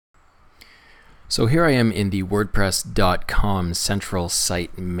So here I am in the WordPress.com central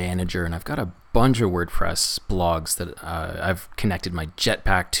site manager, and I've got a bunch of WordPress blogs that I've connected my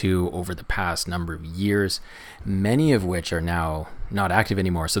Jetpack to over the past number of years, many of which are now not active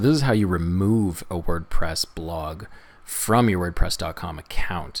anymore. So this is how you remove a WordPress blog from your WordPress.com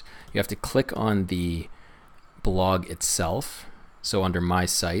account. You have to click on the blog itself. So under My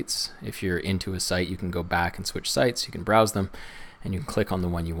Sites, if you're into a site, you can go back and switch sites. You can browse them, and you can click on the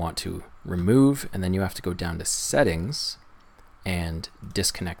one you want to remove, and then you have to go down to Settings and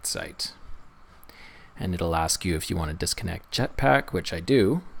Disconnect Site. And it'll ask you if you want to disconnect Jetpack, which I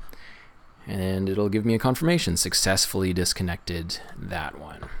do, and it'll give me a confirmation, successfully disconnected that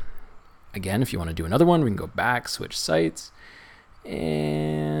one. Again, if you want to do another one, we can go back, switch sites,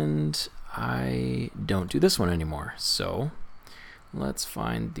 and I don't do this one anymore. So let's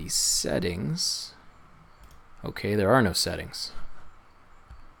find the settings. Okay, there are no settings.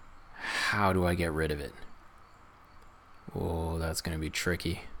 How do I get rid of it? Oh, that's going to be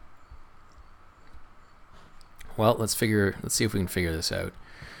tricky. Well, let's see if we can figure this out.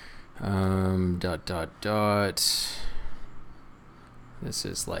 This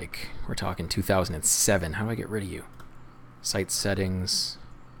is like, we're talking 2007. How do I get rid of you? Site settings.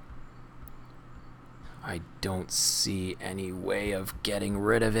 I don't see any way of getting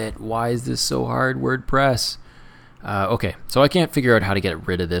rid of it. Why is this so hard, WordPress? Okay, so I can't figure out how to get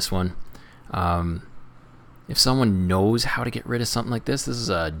rid of this one. If someone knows how to get rid of something like this is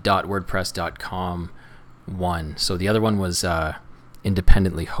a .wordpress.com one. So the other one was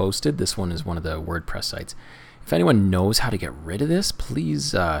independently hosted. This one is one of the WordPress sites. If anyone knows how to get rid of this,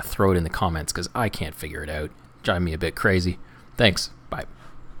 please throw it in the comments because I can't figure it out. Drive me a bit crazy. Thanks. Bye.